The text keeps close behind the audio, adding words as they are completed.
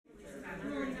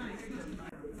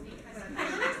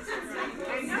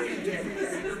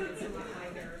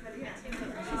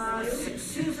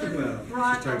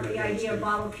about the idea of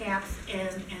bottle caps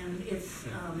and its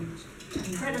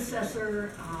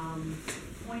predecessor,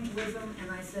 pointillism,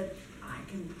 and I said,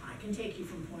 I can take you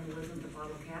from pointillism to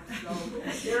bottle caps,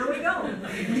 so there we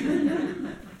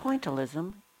go.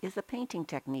 Pointillism is a painting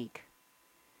technique.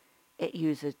 It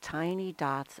uses tiny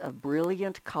dots of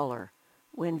brilliant color.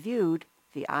 When viewed,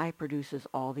 the eye produces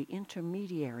all the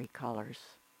intermediary colors.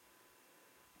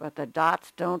 But the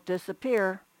dots don't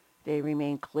disappear. They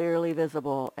remain clearly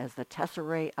visible as the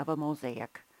tesserae of a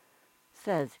mosaic,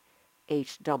 says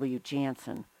H.W.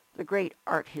 Jansen, the great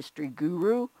art history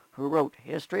guru who wrote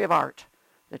History of Art,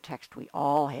 the text we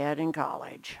all had in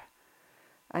college.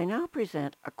 I now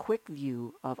present a quick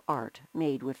view of art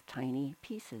made with tiny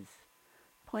pieces.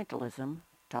 Pointillism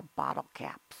to bottle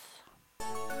caps.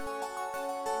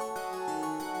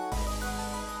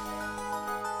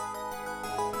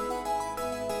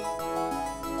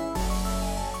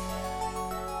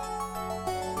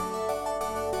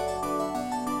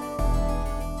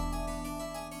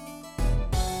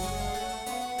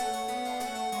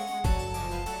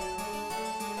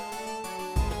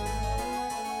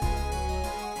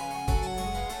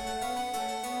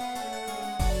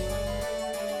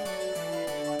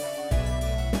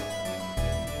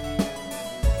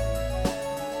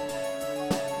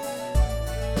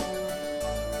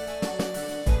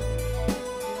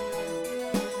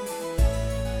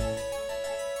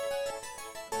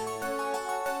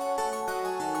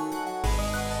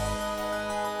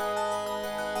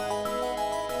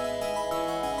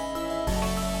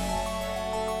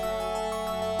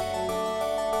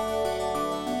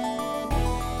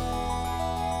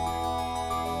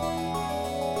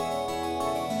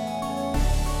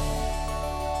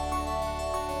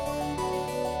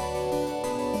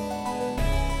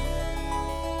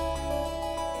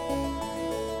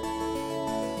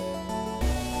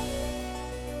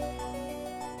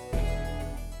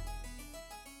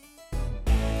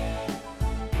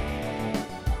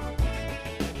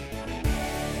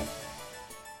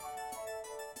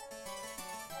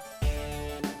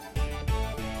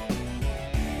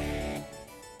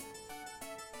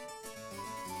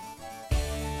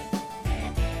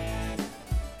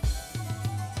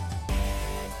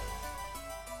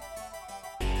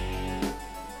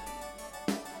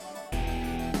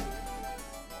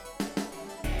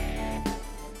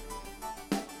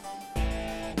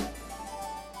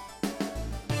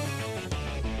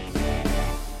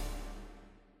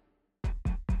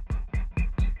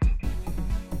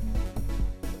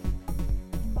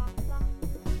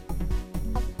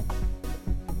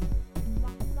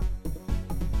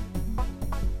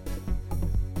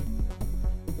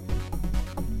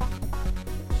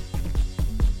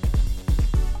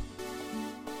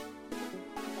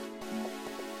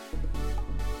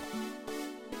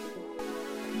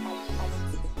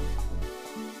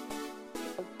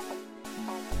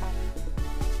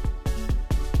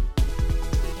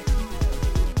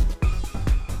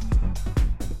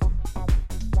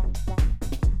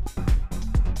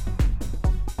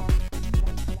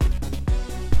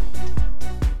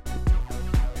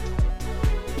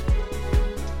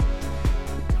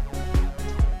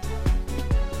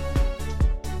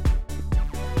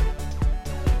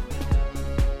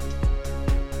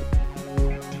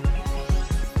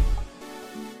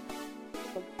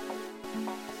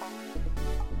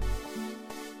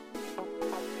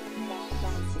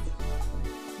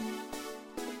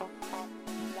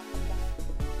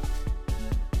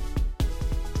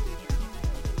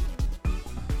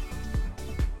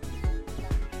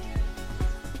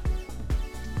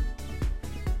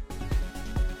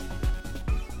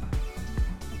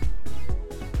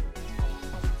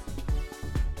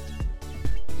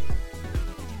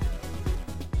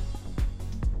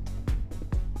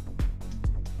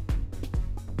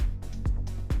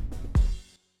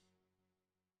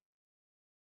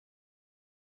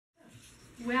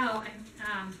 Well,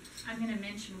 I'm going to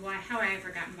mention how I ever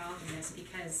got involved in this,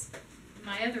 because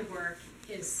my other work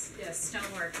is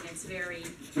stonework, and it's very,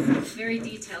 very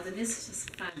detailed, and this is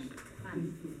just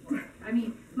fun work. I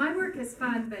mean, my work is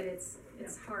fun, but it's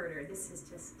harder. This is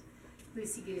just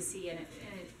loosey-goosey, and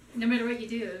no matter what you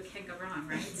do, it can't go wrong,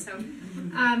 right? So,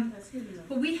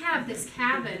 but we have this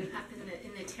cabin up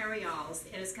in the Terrials,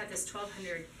 and it's got this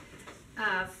 1,200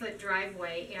 foot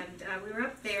driveway, and we were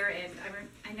up there, and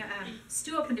I know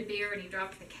Stu opened a beer, and he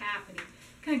dropped the cap, and he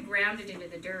kind of ground it into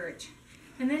the dirt.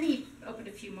 And then he opened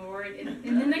a few more, and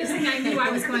the next thing I knew,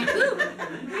 I was going, ooh,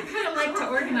 I kind of like to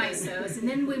organize those. And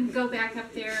then we go back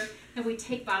up there, and we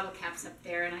take bottle caps up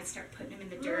there, and I start putting them in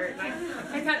the dirt. And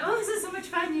I thought, oh, this is so much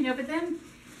fun, you know. But then,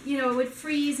 you know, it would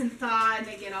freeze and thaw, and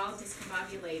they get all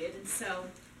discombobulated. And so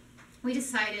we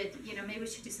decided, you know, maybe we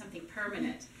should do something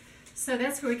permanent. So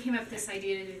that's where we came up with this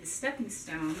idea to do the stepping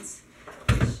stones,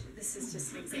 which this is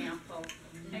just an example.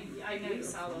 I know you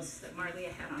saw those that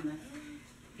Marlia had on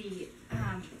the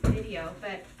video,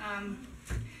 but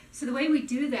so the way we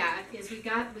do that is we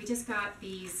just got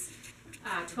these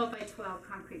 12 by 12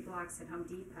 concrete blocks at Home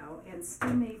Depot, and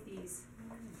Stu made these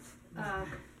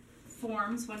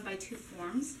forms, 1 by 2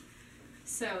 forms.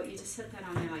 So you just set that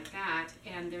on there like that,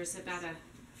 and there's about a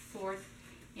 1/4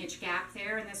 inch gap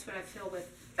there, and that's what I fill with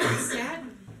set.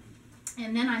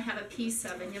 And then I have a piece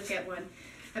of, and you'll get one,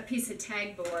 a piece of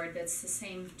tag board that's the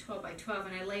same 12 by 12,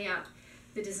 and I lay out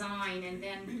the design, and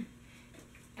then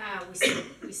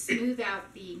we smooth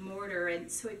out the mortar,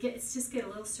 and so it's just get a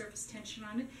little surface tension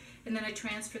on it, and then I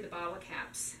transfer the bottle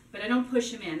caps, but I don't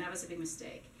push them in. That was a big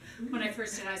mistake. When I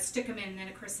first did, I stick them in, and then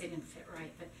of course they didn't fit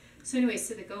right. But so anyway,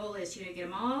 so the goal is, you know, get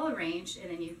them all arranged, and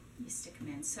then you stick them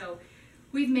in. So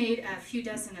we've made a few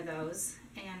dozen of those,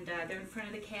 and they're in front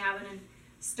of the cabin and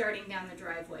starting down the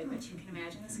driveway, but you can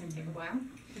imagine this is going to take a while.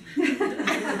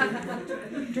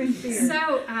 Drink beer.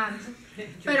 So,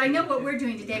 but I know what we're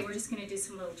doing today. We're just going to do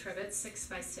some little trivets, 6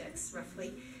 by 6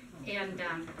 roughly. And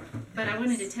but I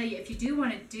wanted to tell you, if you do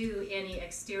want to do any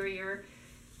exterior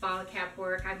bottle cap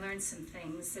work, I learned some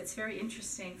things. It's very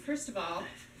interesting. First of all,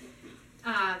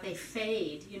 they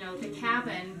fade. You know, the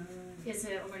cabin is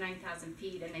over 9,000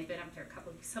 feet, and they've been up there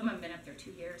some of them have been up there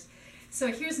 2 years. So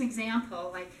here's an example,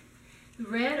 like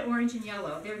red, orange, and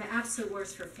yellow. They're the absolute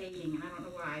worst for fading, and I don't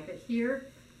know why, but here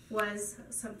was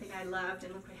something I loved,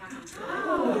 and look what happened to it.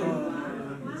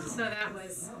 Oh. So that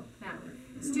was that.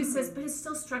 Stu says, but it's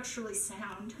still structurally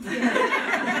sound. So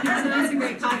that's a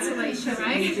great consolation,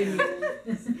 right?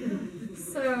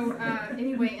 So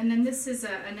anyway, and then this is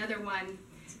another one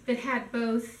that had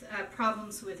both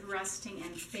problems with rusting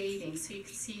and fading. So you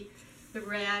can see the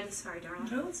red, sorry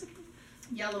darling,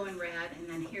 yellow and red, and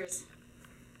then here's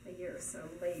a year or so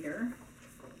later.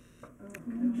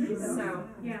 So,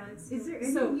 yeah. Is there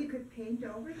anything you could paint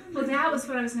over them? Well, that was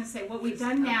what I was going to say. What we've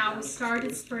done now, we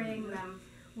started spraying them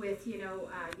with, you know,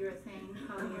 urethane,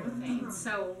 polyurethane.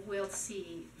 So we'll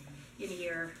see in a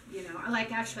year, you know.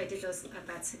 Like, actually, I did those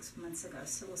about 6 months ago,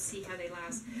 so we'll see how they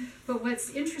last. But what's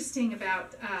interesting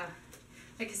about,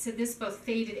 like I said, this both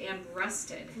faded and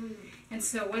rusted. And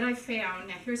so what I found,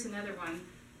 now here's another one.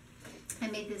 I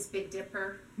made this Big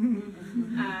Dipper,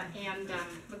 and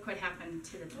look what happened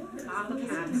to the bottle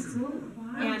caps.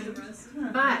 And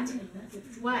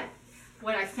but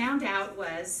what I found out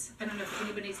was, I don't know if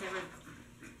anybody's ever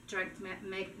drunk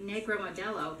Negro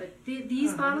Modelo, but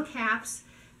these bottle caps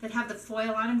that have the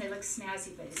foil on them, they look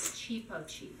snazzy, but it's cheapo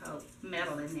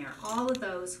metal in there. All of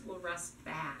those will rust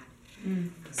bad.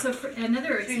 So for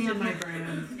another example, my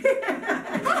brand.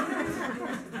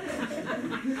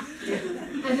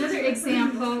 another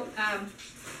example.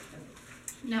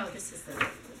 No, this is the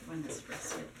one that's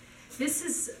rusted. This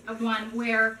is a one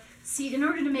where, see, in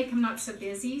order to make them not so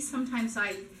busy, sometimes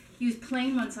I use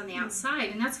plain ones on the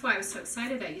outside, and that's why I was so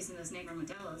excited about using those Negro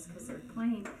Modelos, because they're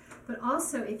plain. But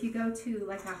also, if you go to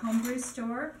like a homebrew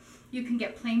store, you can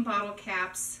get plain bottle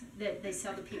caps that they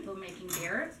sell to people making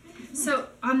beer. So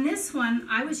on this one,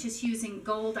 I was just using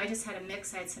gold. I just had a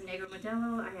mix. I had some Negro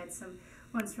Modelo. I had some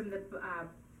ones from the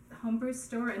homebrew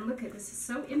store. And look at this. Is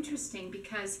so interesting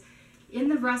because in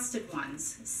the rusted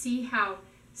ones, see how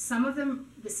some of them,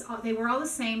 they were all the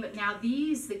same, but now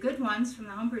these, the good ones from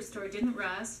the homebrew store, didn't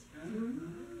rust,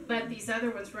 but these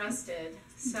other ones rusted.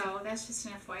 So that's just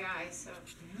an FYI. So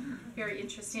very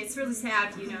interesting. It's really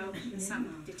sad, you know,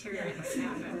 something deteriorating like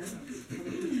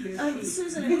that.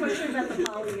 Susan, a question about the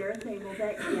polyurethane. Will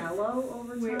that yellow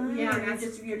over time? Yeah,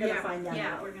 you're going to find that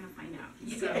Yeah, out. we're going to find out.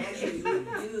 You can actually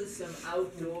use some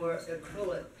outdoor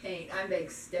acrylic paint. I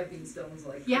make stepping stones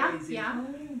like crazy. Yeah.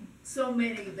 So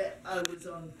many that I was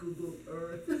on Google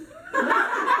Earth.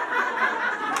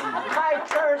 My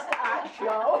first art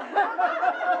show.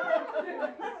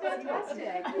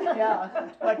 Fantastic. Yeah,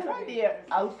 but try the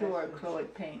outdoor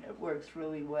acrylic paint. It works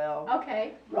really well.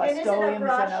 Okay. And is it a Rust-Oleum's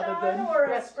brush another on good or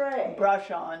a spray?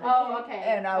 brush on. Oh, okay.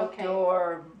 And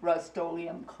outdoor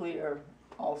Rust-Oleum clear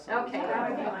also. Okay.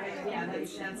 Yeah,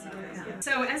 that's good.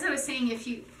 So as I was saying, if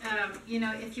you, you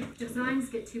know, if your designs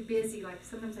get too busy, like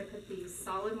sometimes I put these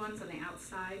solid ones on the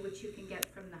outside, which you can get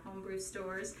from the homebrew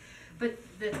stores. But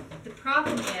the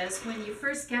problem is when you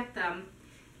first get them,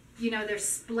 you know, they're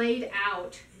splayed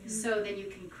out, so then you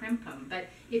can crimp them. But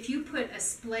if you put a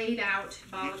splayed out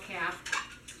bottle cap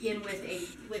in with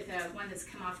a one that's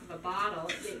come off of a bottle,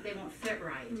 they won't fit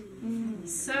right.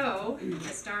 So,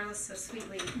 as Darla so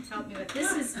sweetly helped me with,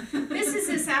 this is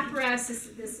this apparatus.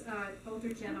 This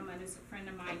older gentleman who's a friend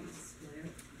of mine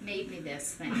made me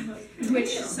this thing,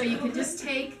 which so you can just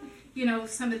take, you know,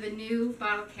 some of the new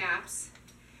bottle caps,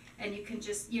 and you can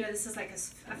just, you know, this is like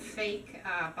a fake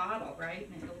bottle, right?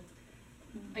 And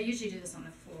I usually do this on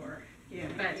the floor. Yeah.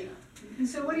 But And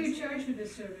so what do you charge for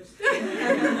this service? We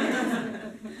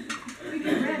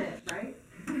can read it, right?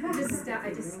 I just step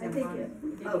on it.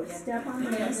 Oh, step on Yeah,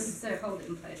 this. just hold it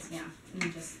in place, yeah. And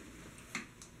you just,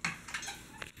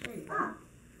 There you go. Ah,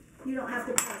 you don't have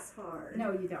to press hard.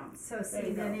 no, you don't. So There see,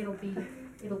 you then go.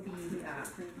 it'll be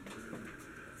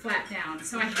flat down.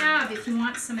 So I have, if you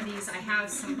want some of these, I have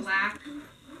some black,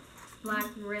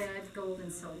 red, gold,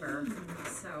 and silver.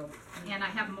 So, and I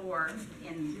have more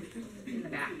in the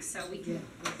back. So we can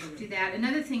do that.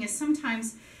 Another thing is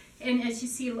sometimes, and as you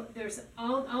see, there's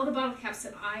all the bottle caps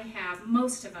that I have.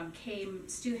 Most of them came.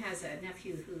 Stu has a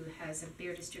nephew who has a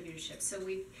beer distributorship. So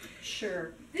we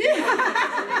Sure.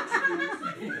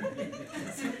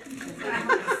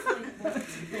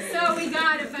 So we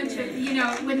got a bunch of, you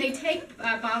know, when they take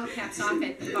bottle caps off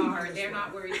at the bar, they're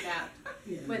not worried about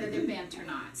whether they're bent or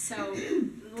not. So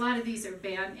a lot of these are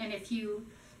bent, and if you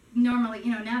normally,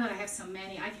 you know, now that I have so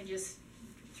many, I can just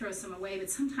throw some away, but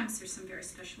sometimes there's some very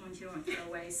special ones you don't want to throw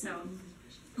away. So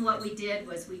what we did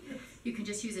was you can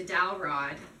just use a dowel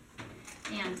rod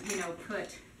and, you know,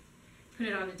 put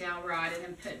it on the dowel rod and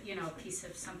then put, you know, a piece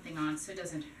of something on so it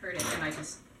doesn't hurt it, and I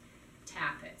just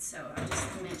tap it. So I'm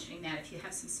just mentioning that if you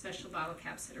have some special bottle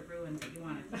caps that are ruined that you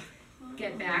want to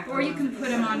get back, or you can put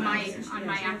them on my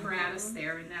apparatus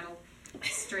there, and that'll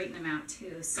straighten them out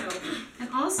too. So, and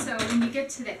also when you get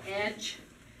to the edge,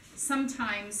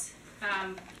 sometimes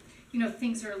you know,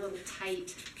 things are a little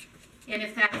tight, and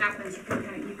if that happens, you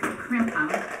can crimp them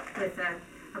with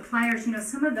pliers. You know,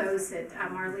 some of those that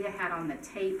Marlia had on the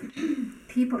tape,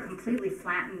 people completely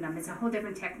flattened them. It's a whole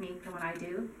different technique than what I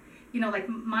do. You know, like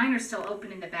mine are still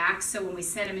open in the back, so when we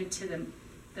set them into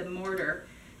the mortar,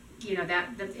 you know,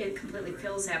 it completely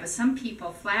fills that. But some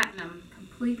people flatten them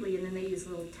completely, and then they use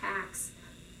little tacks,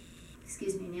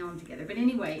 nail them together. But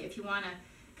anyway, if you want to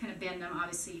kind of bend them,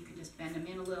 obviously you can just bend them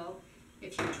in a little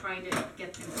if you're trying to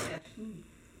get them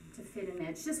to fit an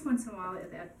edge. Just once in a while,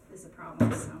 that is a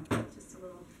problem, so just a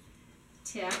little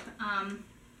tip.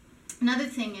 Another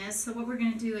thing is, so what we're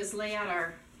going to do is lay out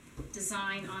our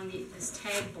design on this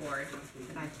tag board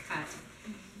that I've cut.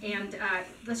 And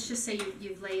let's just say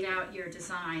you've laid out your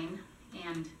design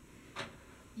and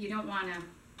you don't want to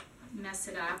mess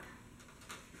it up,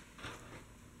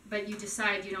 but you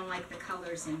decide you don't like the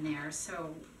colors in there.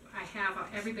 So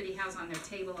everybody has on their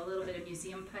table a little bit of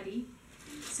museum putty.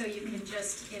 So you can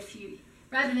just,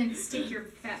 rather than stick your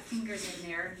fat fingers in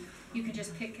there, you can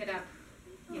just pick it up,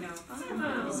 you know,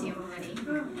 museum putty.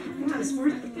 It's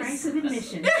worth the price of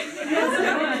admission.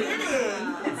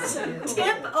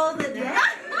 Tip of the day.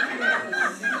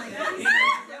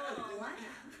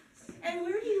 And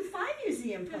where do you find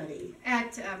museum putty?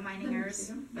 At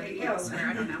Miningers, maybe elsewhere,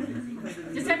 I don't know.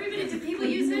 Do people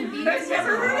use it? Do you guys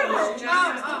Never heard of it.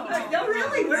 Oh. No,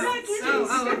 really, we're not kidding.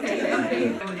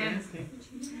 Okay. And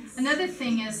another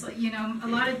thing is, you know, a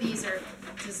lot of these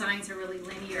designs are really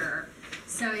linear.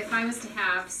 So if I was to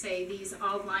have, say, these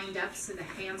all lined up so the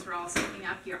hands were all sticking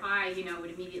up, your eye, you know,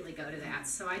 would immediately go to that.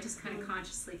 So I just kind of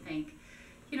consciously think,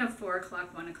 you know, 4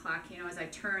 o'clock, 1 o'clock, you know, as I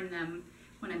turn them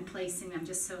when I'm placing them,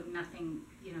 just so nothing,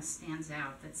 you know, stands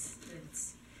out. It's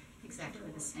exactly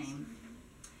the same.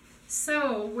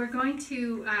 So we're going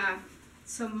to,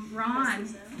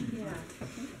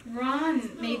 Ron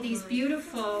made these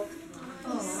beautiful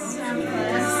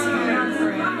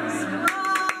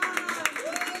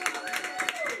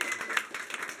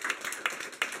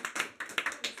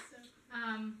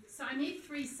So I made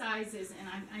 3 sizes,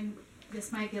 and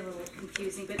this might be a little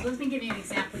confusing, but let me give you an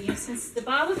example. You know, since the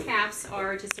bottle caps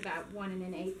are just about 1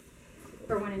 1/8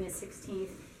 or 1 1/16,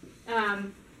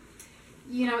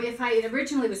 you know, if I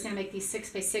originally was going to make these 6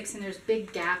 by 6, and there's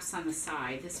big gaps on the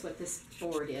side, this is what this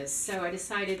board is. So I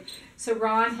decided. So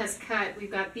Ron has cut.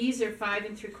 We've got these are 5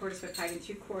 3/4 by 5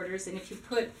 3/4, and if you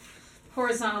put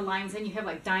horizontal lines, then you have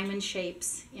like diamond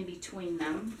shapes in between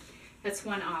them. That's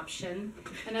one option.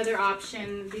 Another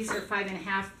option, these are 5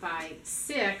 1/2 by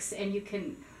 6, and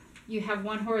you have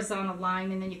one horizontal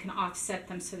line, and then you can offset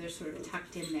them so they're sort of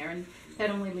tucked in there, and that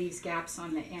only leaves gaps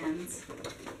on the ends.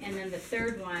 And then the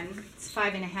third one, it's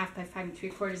 5 1/2 by 5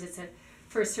 3/4. It's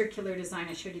for a circular design.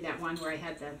 I showed you that one where I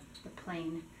had the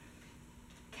plain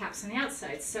caps on the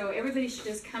outside. So everybody should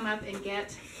just come up and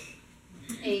get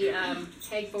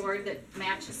pegboard that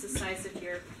matches the size of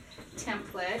your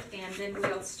template, and then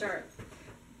we'll start.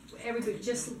 Everybody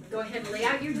just go ahead and lay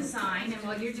out your design, and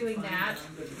while you're doing that,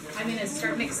 I'm going to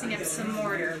start mixing up some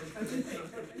mortar.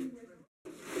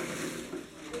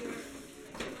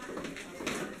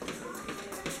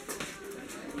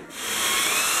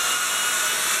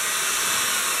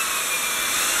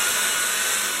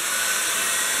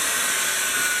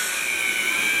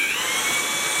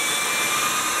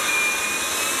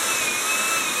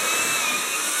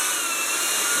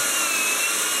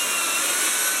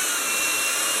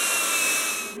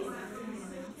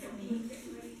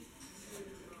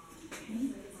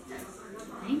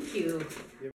 Thank you.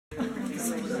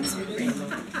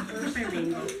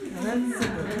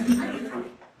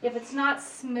 If it's not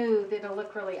smooth, it'll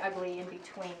look really ugly in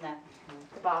between the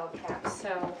bottle caps.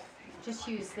 So just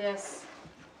use this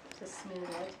to smooth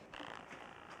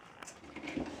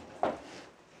it.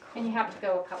 And you have to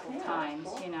go a couple times,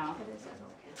 you know.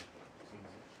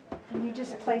 And you're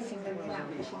just placing them down.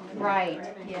 Right,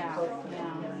 yeah,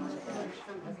 yeah.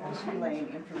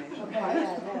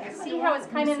 See how it's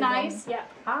kind of nice? Yeah.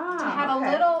 To have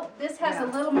a little, this has a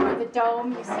little more of the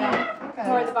dome, you see,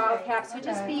 more of the bottle cap, so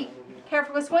just be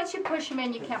careful, because once you push them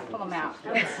in, you can't pull them out.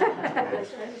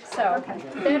 So,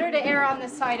 better to err on the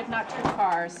side of not too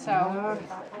far, so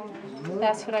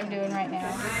that's what I'm doing right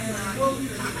now.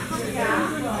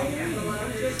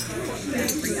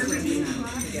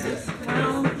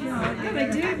 Yeah, they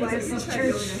do, because this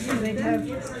church, they have,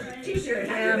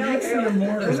 Mixing the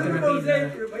mortar is gonna be the.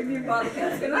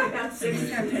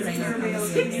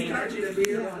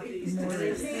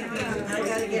 I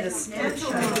gotta get a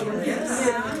snapshot of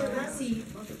this. See,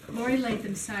 Lori laid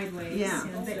them sideways. Yeah.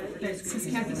 But since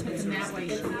Kathy's put them that way,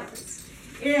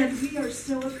 And we are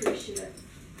so appreciative.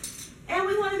 And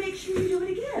we want to make sure you do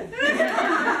it again.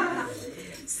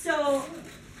 So,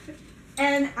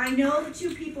 and I know the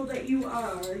two people that you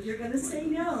are, you're going to say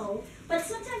no, but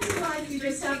sometimes in life you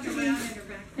just have to be,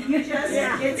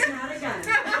 it's not a gun.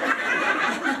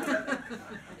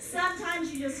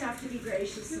 Sometimes you just have to be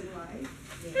gracious in life.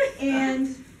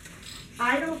 And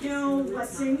I don't know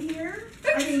what's in here.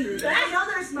 I mean, I know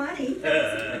there's money.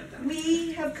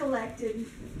 We have collected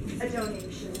a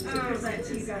donation to present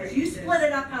to you guys. You split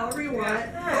it up however you want.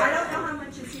 I don't know how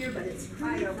much is here, but it's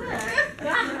pretty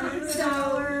good.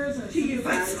 So, to you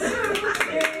guys.